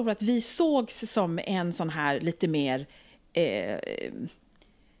 Jag tror att vi sågs som en sån här lite mer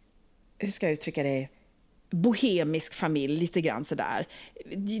hur ska jag uttrycka det? Bohemisk familj, lite grann sådär.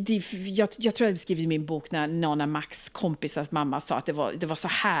 Jag tror jag beskriver i min bok när någon av Max kompisars mamma sa att det var så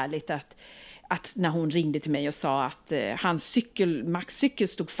härligt att när hon ringde till mig och sa att hans Max cykel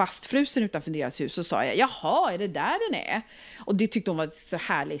stod fastfrusen utanför deras hus, så sa jag, jaha, är det där den är? Och det tyckte hon var så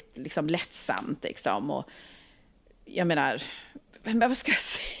härligt liksom, lättsamt liksom. Och jag menar, vad ska jag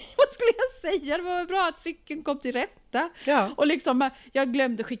säga? Vad skulle jag säga? Det var bra att cykeln kom till rätta. Ja. Och liksom, jag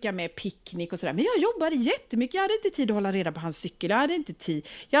glömde skicka med picknick och sådär. Men jag jobbade jättemycket. Jag hade inte tid att hålla reda på hans cykel. Jag hade inte tid.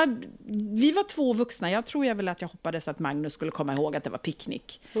 Vi var 2 vuxna. Jag tror väl att jag hoppades att Magnus skulle komma ihåg att det var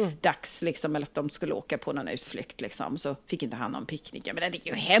picknick. Dags liksom. Eller att de skulle åka på någon utflykt liksom. Så fick inte han någon picknick. Men det är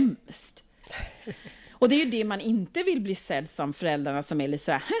ju hemskt. Och det är ju det man inte vill bli sedd som föräldrarna som är lite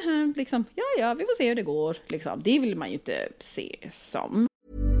så här, liksom, ja, vi får se hur det går. Liksom. Det vill man ju inte se som.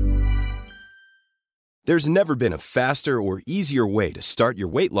 There's never been a faster or easier way to start your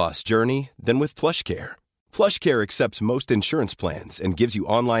weight loss journey than with PlushCare. PlushCare accepts most insurance plans and gives you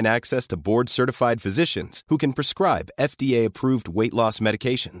online access to board-certified physicians who can prescribe FDA-approved weight loss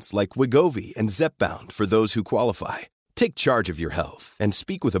medications like Wegovy and Zepbound for those who qualify. Take charge of your health and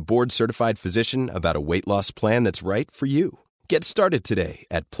speak with a board-certified physician about a weight loss plan that's right for you. Get started today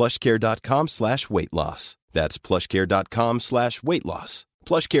at plushcare.com/weightloss. That's plushcare.com/weightloss.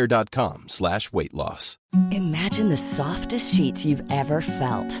 plushcare.com/weightloss. Imagine the softest sheets you've ever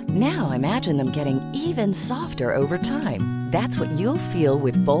felt. Now imagine them getting even softer over time. That's what you'll feel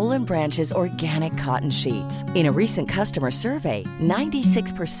with Boll & Branch's organic cotton sheets. In a recent customer survey,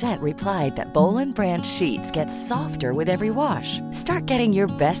 96% replied that Boll & Branch sheets get softer with every wash. Start getting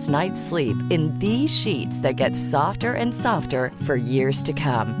your best night's sleep in these sheets that get softer and softer for years to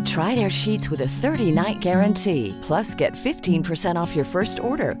come. Try their sheets with a 30-night guarantee. Plus, get 15% off your first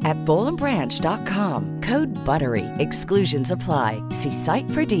order at bollandbranch.com. Code BUTTERY. Exclusions apply. See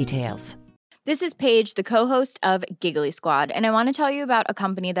site for details. This is Paige, the co-host of Giggly Squad, and I want to tell you about a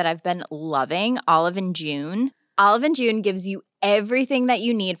company that I've been loving, Olive & June. Olive & June gives you everything that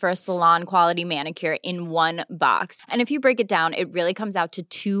you need for a salon-quality manicure in one box. And if you break it down, it really comes out to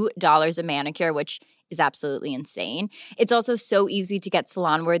 $2 a manicure, which is absolutely insane. It's also so easy to get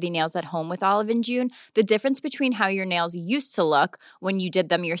salon-worthy nails at home with Olive & June. The difference between how your nails used to look when you did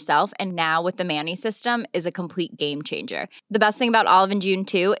them yourself and now with the Mani system is a complete game changer. The best thing about Olive & June,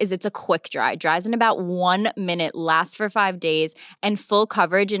 too, is it's a quick dry. Dries in about 1 minute, lasts for 5 days, and full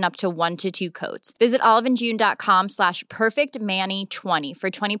coverage in up to 1 to 2 coats. Visit oliveandjune.com/perfectmani20 for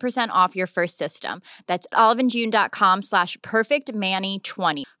 20% off your first system. That's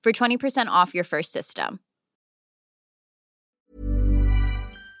oliveandjune.com/perfectmani20 for 20% off your first system.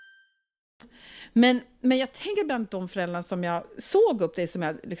 Men jag tänker bland de föräldrar som jag såg upp det, som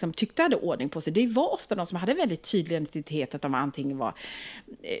jag liksom tyckte hade ordning på sig, det var ofta de som hade väldigt tydlig identitet, att de antingen var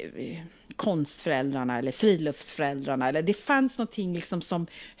konstföräldrarna eller friluftsföräldrarna, eller det fanns någonting liksom som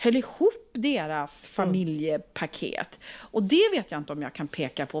höll ihop deras familjepaket. Och det vet jag inte om jag kan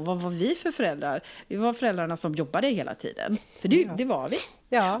peka på. Vad var vi för föräldrar? Vi var föräldrarna som jobbade hela tiden. För det var vi.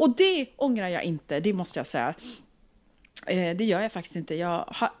 Ja. Och det ångrar jag inte, det måste jag säga. Det gör jag faktiskt inte. Jag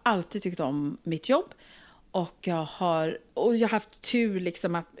har alltid tyckt om mitt jobb. Och jag har haft tur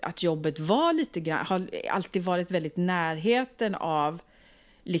liksom att jobbet var lite grann, har alltid varit väldigt närheten av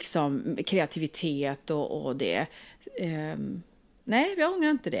liksom kreativitet och det. Nej, jag ångrar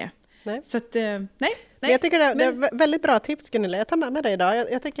inte det. Nej. Så att, nej. Jag tycker det är väldigt bra tips, Gunilla. Jag tar med dig idag.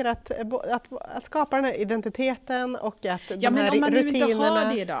 Jag tycker att skapa den här identiteten och att de här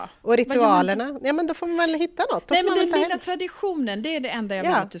rutinerna och ritualerna. Ja, men då får man väl hitta något. Nej, men den lilla traditionen, det är det enda jag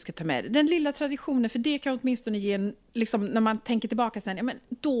vill att du ska ta med. Den lilla traditionen, för det kan åtminstone ge en, liksom, när man tänker tillbaka sen, ja, men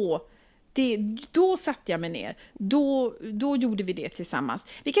då satte jag mig ner. Då gjorde vi det tillsammans.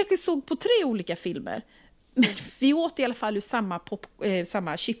 Vi kanske såg på 3 olika filmer. Vi åt i alla fall ur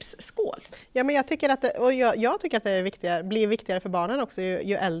samma chipsskål. Ja, men jag tycker att jag tycker att det blir viktigare för barnen också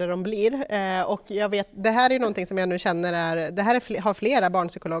ju äldre de blir. Och jag vet, det här är någonting som jag nu känner har flera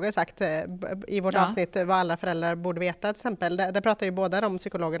barnpsykologer sagt i vårt avsnitt vad alla föräldrar borde veta till exempel. Där pratar ju båda de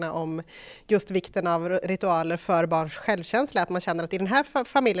psykologerna om just vikten av ritualer för barns självkänsla. Att man känner att i den här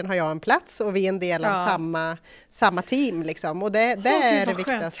familjen har jag en plats och vi är en del av samma team. Liksom. Och det är det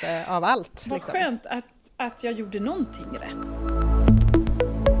viktigaste av allt. Vad skönt att jag gjorde någonting rätt.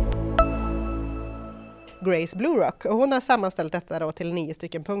 Grace Blurock, och hon har sammanställt detta då till 9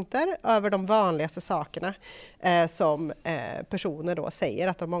 stycken punkter över de vanligaste sakerna som personer då säger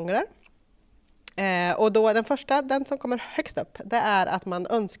att de ångrar. Och då den första, den som kommer högst upp, det är att man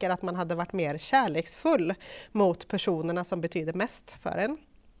önskar att man hade varit mer kärleksfull mot personerna som betyder mest för en.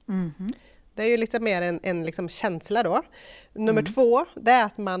 Mm-hmm. Det är ju lite mer en liksom känsla då. Nummer 2, det är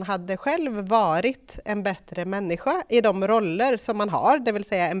att man hade själv varit en bättre människa i de roller som man har. Det vill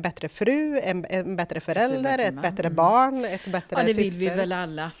säga en bättre fru, en bättre förälder, ett bättre barn, ett bättre syster. Ja, det vill vi väl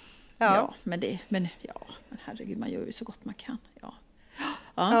alla. Ja, men herregud, man gör ju så gott man kan.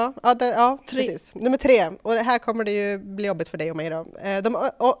 Precis. Nummer 3, och det här kommer det ju bli jobbigt för dig och mig då.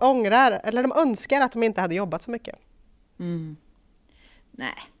 De önskar att de inte hade jobbat så mycket.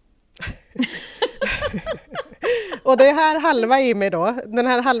 Nej. Och det här halva i mig då, den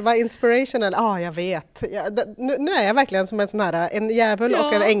här halva inspirational, jag vet. Nu är jag verkligen som en djävul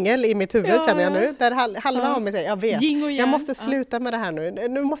och en ängel i mitt huvud känner jag nu. Där halva av mig säger, jag vet. Jag måste sluta med det här nu.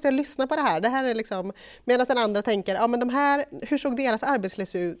 Nu måste jag lyssna på det här. Det här är liksom, medan den andra tänker, men de här, hur såg deras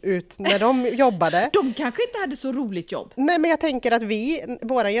arbetslös ut när de jobbade? De kanske inte hade så roligt jobb. Nej, men jag tänker att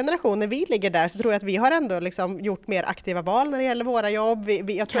våra generationer, vi ligger där, så tror jag att vi har ändå liksom gjort mer aktiva val när det gäller våra jobb.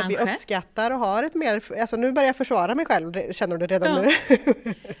 Jag tror att vi uppskattar och har ett mer, alltså nu börjar jag försvara mig själv, känner du redan nu?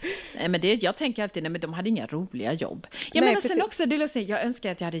 Nej, men jag tänker alltid, men de hade inga roliga jobb. Sen också, jag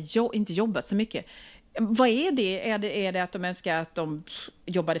önskar att jag hade inte jobbat så mycket. Vad är det? Är det att de önskar att de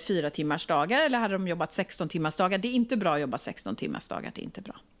jobbade 4 timmars dagar eller hade de jobbat 16 timmars dagar? Det är inte bra att jobba 16 timmars dagar, det är inte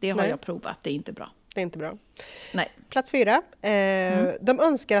bra. Det har jag provat, det är inte bra. Det är inte bra. Nej. Plats 4. De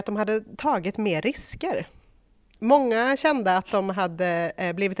önskar att de hade tagit mer risker. Många kände att de hade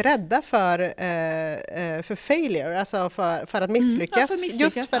blivit rädda för failure, alltså för att misslyckas.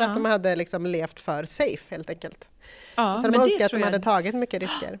 Just för att de hade liksom levt för safe helt enkelt. Så de önskar att de hade tagit mycket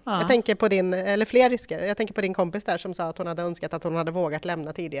risker. Jag tänker på fler risker. Jag tänker på din kompis där som sa att hon hade önskat att hon hade vågat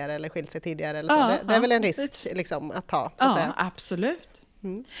lämna tidigare eller skilt sig tidigare. Eller så. Det är väl en risk liksom, att ta, så att säga. Absolut.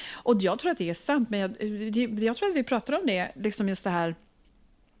 Och jag tror att det är sant, men jag tror att vi pratar om det, liksom just det här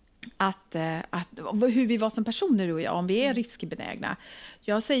att hur vi var som personer, du och jag, om vi är riskbenägna.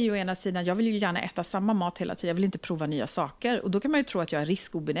 Jag säger ju å ena sidan, jag vill ju gärna äta samma mat hela tiden, jag vill inte prova nya saker. Och då kan man ju tro att jag är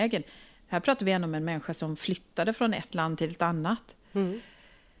riskobenägen. Här pratar vi ändå om en människa som flyttade från ett land till ett annat.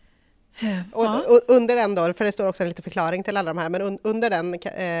 Och under den då, för det står också en liten förklaring till alla de här, men under den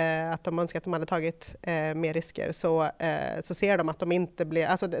att de önskar att de hade tagit mer risker, så ser de att de inte blev,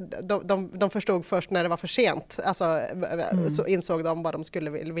 alltså de förstod först när det var för sent, alltså så insåg de vad de skulle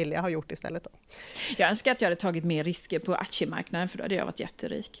vilja ha gjort istället då. Jag önskar att jag hade tagit mer risker på aktiemarknaden, för då hade jag varit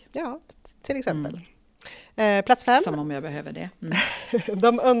jätterik. Ja, till exempel. Plats 5. Som om jag behöver det.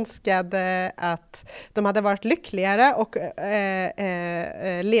 De önskade att de hade varit lyckligare och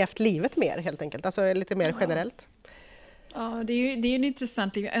levt livet mer helt enkelt. Alltså lite mer generellt. Ja, det är ju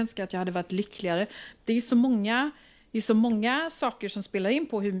intressant. Jag önskar att jag hade varit lyckligare. Det är ju så många saker som spelar in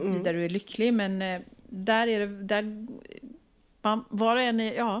på hur du är lycklig. Men där är det... Var och en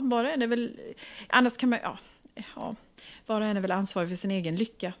är väl... Annars kan man... Var och en är väl ansvarig för sin egen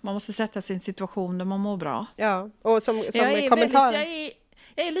lycka. Man måste sätta sig i en situation där man mår bra. Ja, och som kommentar...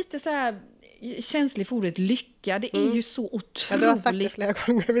 Jag är lite så här känslig för ordet lycka. Det är ju så otroligt... Ja, du har sagt det flera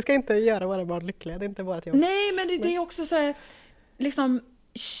gånger. Vi ska inte göra våra barn lyckliga. Det är inte vårt jobb. Nej, men det är också så här... Liksom,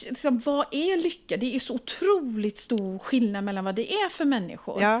 vad är lycka? Det är så otroligt stor skillnad mellan vad det är för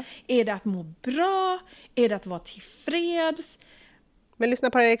människor. Ja. Är det att må bra? Är det att vara tillfreds? Men lyssna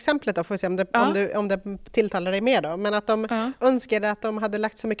på det här exemplet då, får vi se om det tilltalar dig mer då. Men att de önskade att de hade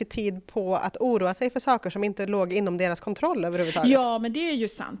lagt så mycket tid på att oroa sig för saker som inte låg inom deras kontroll överhuvudtaget. Ja, men det är ju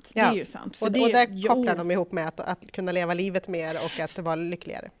sant. Det är ju sant. För och där kopplar de ihop med att kunna leva livet mer och att vara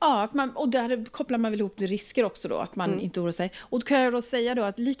lyckligare. Ja, och där kopplar man väl ihop med risker också då, att man inte oroar sig. Och då kan jag då säga då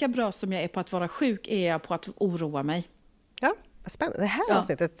att lika bra som jag är på att vara sjuk är jag på att oroa mig. Ja. Spännande. Det här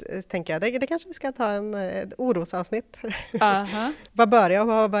avsnittet tänker jag, det kanske vi ska ta ett orosavsnitt. Vad bör jag och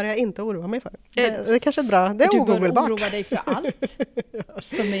vad bör jag inte oroa mig för? Det är kanske bra, det är ogooglebart. Du bör oroa dig för allt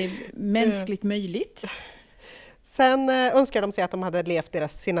som är mänskligt möjligt. Sen önskar de sig att de hade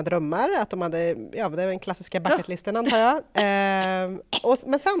levt sina drömmar, att de hade, det är den klassiska bucketlisten antar jag.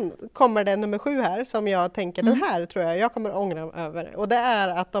 Men sen kommer det nummer 7 här som jag tänker, den här tror jag kommer ångra över. Och det är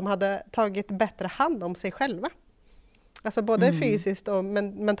att de hade tagit bättre hand om sig själva. Alltså både fysiskt och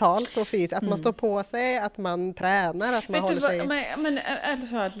mentalt och fysiskt. Att man står på sig, att man tränar, att man håller sig... Men ärligt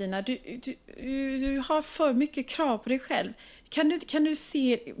talat Lina, du har för mycket krav på dig själv. Kan du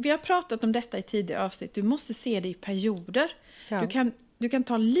se... Vi har pratat om detta i tidigare avsnitt. Du måste se det i perioder. Ja. Du kan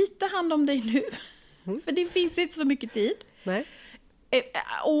ta lite hand om dig nu. För det finns inte så mycket tid. Nej.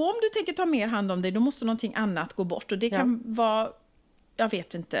 Och om du tänker ta mer hand om dig, då måste någonting annat gå bort. Och det kan vara... Jag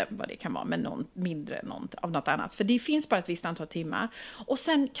vet inte vad det kan vara, men mindre av något annat. För det finns bara ett visst antal timmar. Och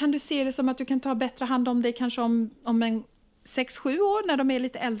sen kan du se det som att du kan ta bättre hand om dig kanske om en 6-7 år när de är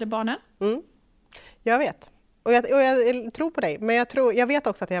lite äldre barnen. Jag vet. Och jag tror på dig, men jag vet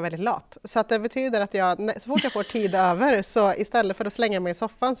också att jag är väldigt lat. Så att det betyder att så fort jag får tid över, så istället för att slänga mig i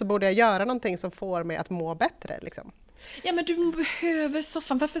soffan så borde jag göra någonting som får mig att må bättre. Liksom. Ja, men du behöver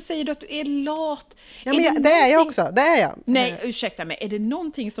soffan. Varför säger du att du är lat? Ja, men det är jag också, det är jag. Nej, ursäkta mig. Är det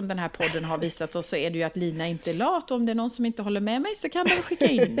någonting som den här podden har visat oss, så är det ju att Lina inte är lat. Och om det är någon som inte håller med mig, så kan de skicka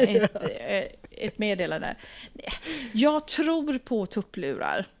in ett meddelande. Jag tror på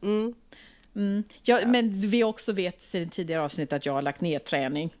tupplurar. Men vi också vet sedan tidigare avsnitt att jag har lagt ner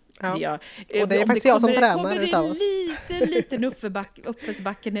träning. Ja. Och det är faktiskt jag som tränar utav oss. Liten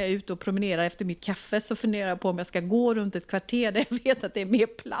uppförsbacke när jag är ute och promenerar efter mitt kaffe, så funderar jag på om jag ska gå runt ett kvarter där jag vet att det är mer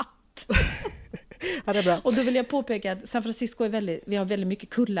platt. Ja, det är bra. Och då vill jag påpeka att San Francisco vi har väldigt mycket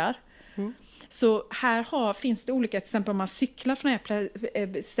kullar. Så här finns det olika, till exempel om man cyklar från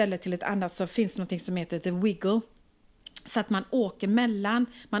ett ställe till ett annat, så finns det något som heter The Wiggle. Så att man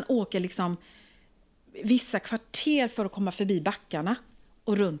åker liksom vissa kvarter för att komma förbi backarna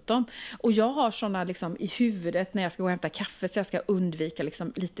och runt om. Och jag har sådana liksom i huvudet när jag ska gå och hämta kaffe, så jag ska undvika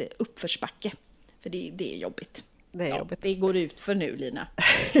liksom lite uppförsbacke. För det är jobbigt. Det är jobbigt. Det går ut för nu, Lina.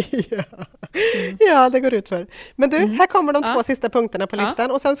 Ja, det går ut för. Men du, här kommer de 2 sista punkterna på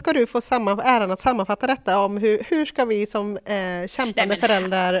listan. Och sen ska du få äran att sammanfatta detta om hur ska vi som kämpande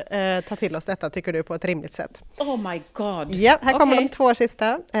föräldrar ta till oss detta, tycker du, på ett rimligt sätt. Oh my god. Ja, här kommer de 2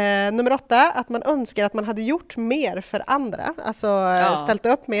 sista. Nummer 8, att man önskar att man hade gjort mer för andra. Alltså ställt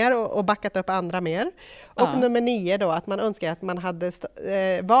upp mer och backat upp andra mer. Och nummer 9 då, att man önskar att man hade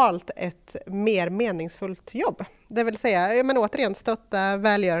valt ett mer meningsfullt jobb. Det vill säga, men återigen stötta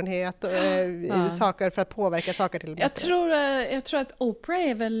välgörenhet, saker för att påverka saker till bättre. Jag tror att Oprah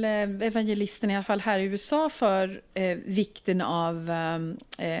är väl evangelisten i alla fall här i USA för vikten av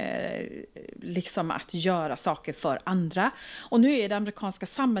liksom att göra saker för andra. Och nu är det amerikanska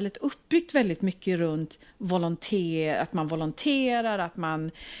samhället uppbyggt väldigt mycket runt att man volonterar, att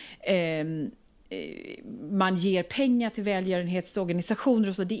man ger pengar till välgörenhetsorganisationer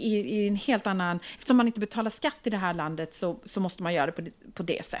och så. Det är en helt annan, eftersom man inte betalar skatt i det här landet, så måste man göra det på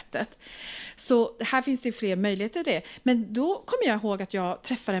det sättet. Så här finns det fler möjligheter till det. Men då kommer jag ihåg att jag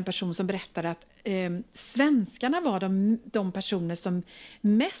träffade en person som berättade att svenskarna var de personer som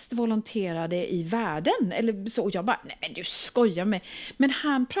mest volonterade i världen. Eller så. Och jag bara, nej men du skojar med. Men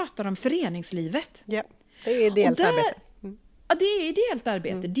han pratade om föreningslivet. Ja, det är ju ideellt arbete. Ja, det är ideellt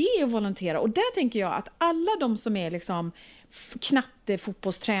arbete. Det är att volontera. Och där tänker jag att alla de som är liksom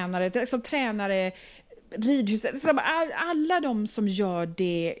fotbollstränare, liksom tränare, ridhus, liksom alla de som gör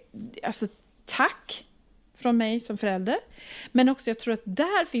det, alltså tack från mig som förälder. Men också jag tror att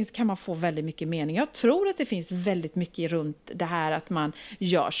där kan man få väldigt mycket mening. Jag tror att det finns väldigt mycket runt det här att man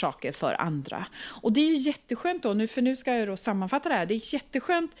gör saker för andra. Och det är ju jätteskönt då, för nu ska jag då sammanfatta det här. Det är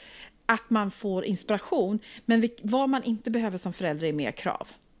jätteskönt att man får inspiration, men vad man inte behöver som förälder är mer krav.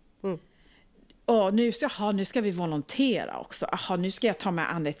 Och nu ska vi volontera också. Nu ska jag ta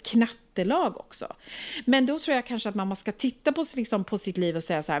med an ett knattelag också. Men då tror jag kanske att man måste titta på sitt liv och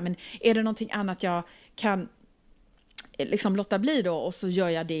säga så här, men är det någonting annat jag kan liksom låta bli då, och så gör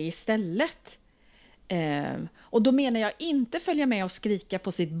jag det istället. Och då menar jag inte följa med och skrika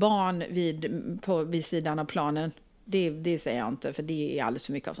på sitt barn vid sidan av planen. Det säger jag inte, för det är alldeles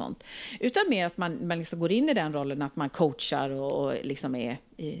för mycket av sånt. Utan mer att man liksom går in i den rollen, att man coachar och liksom är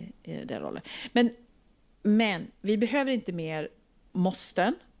i den rollen. Men vi behöver inte mer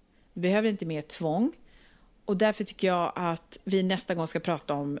måsten. Vi behöver inte mer tvång. Och därför tycker jag att vi nästa gång ska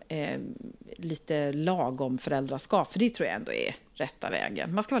prata om lite lagom föräldraskap. För det tror jag ändå är rätta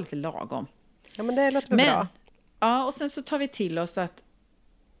vägen. Man ska vara lite lagom. Ja, men det låter bra. Ja, och sen så tar vi till oss att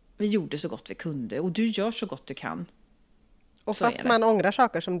vi gjorde så gott vi kunde. Och du gör så gott du kan. Och fast man ångrar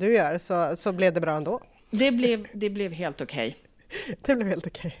saker som du gör, så blev det bra ändå. Det blev helt okej. Det blev helt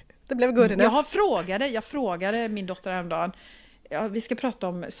okej. Det blev good enough. Jag frågade min dotter häromdagen. Ja, vi ska prata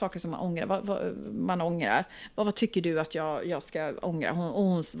om saker som man ångrar. Vad man ångrar. Vad tycker du att jag ska ångra?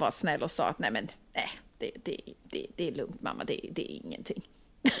 Hon var snäll och sa att nej, det är lugnt mamma. Det är ingenting.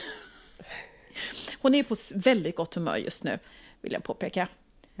 Hon är på väldigt gott humör just nu, vill jag påpeka.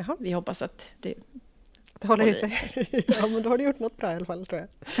 Jaha. Vi hoppas att det håller i sig. Ja, men då har du gjort något bra i alla fall, tror jag.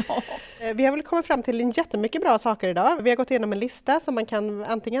 Ja. Vi har väl kommit fram till jättemycket bra saker idag. Vi har gått igenom en lista som man kan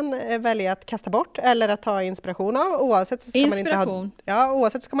antingen välja att kasta bort eller att ta inspiration av. Oavsett så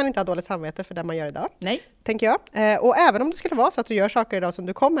ska man inte ha dåligt samvete för det man gör idag. Nej. Tänker jag. Och även om det skulle vara så att du gör saker idag som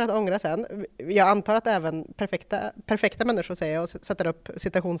du kommer att ångra sen. Jag antar att även perfekta människor, säger jag och sätter upp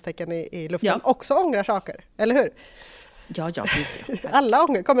citationstecken i luften, också ångrar saker. Eller hur? Ja.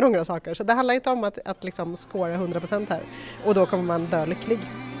 Alla kommer ångra saker. Så det handlar inte om att liksom scora 100% här. Och då kommer man dö lycklig.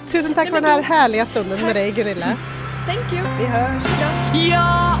 Tusen tack för den här härliga stunden med dig, Gunilla. Thank you. Vi hörs.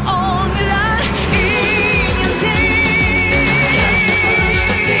 Jag ångrar ingenting. Kasta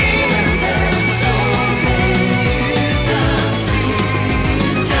första stenen, den som är utan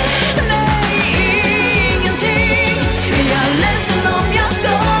synd. Nej, ingenting. Jag är ledsen om jag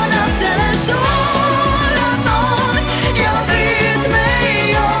skadat eller sårat någon. Jag bryr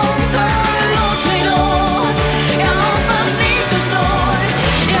mig om, förlåt mig då. Jag hoppas ni förstår.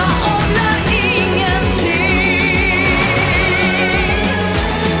 Jag ångrar ingenting.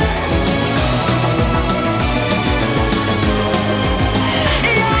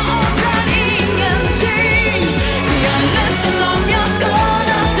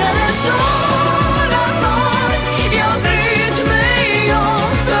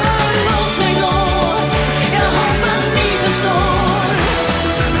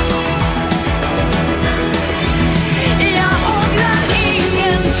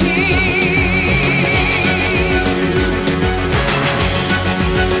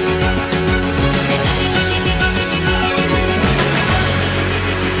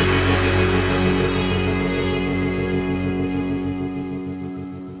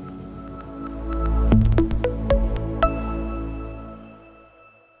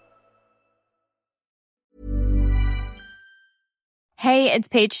 Hey, it's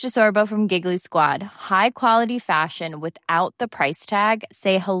Paige DeSorbo from Giggly Squad. High quality fashion without the price tag.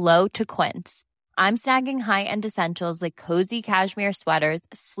 Say hello to Quince. I'm snagging high-end essentials like cozy cashmere sweaters,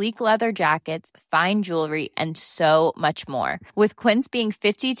 sleek leather jackets, fine jewelry, and so much more. With Quince being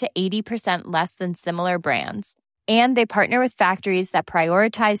 50 to 80% less than similar brands. And they partner with factories that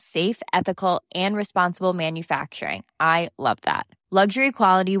prioritize safe, ethical, and responsible manufacturing. I love that. Luxury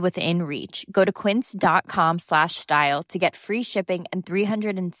quality within reach. Go to quince.com/style to get free shipping and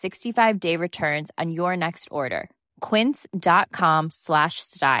 365-day returns on your next order.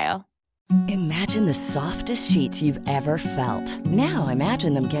 Quince.com/style. Imagine the softest sheets you've ever felt. Now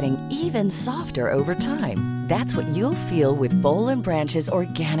imagine them getting even softer over time. That's what you'll feel with Boll & Branch's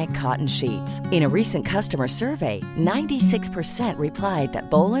organic cotton sheets. In a recent customer survey, 96% replied that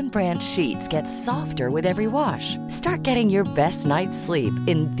Boll & Branch sheets get softer with every wash. Start getting your best night's sleep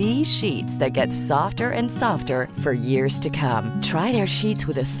in these sheets that get softer and softer for years to come. Try their sheets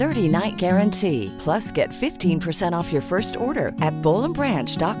with a 30-night guarantee. Plus, get 15% off your first order at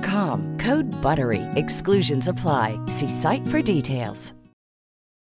bollandbranch.com. Code BUTTERY. Exclusions apply. See site for details.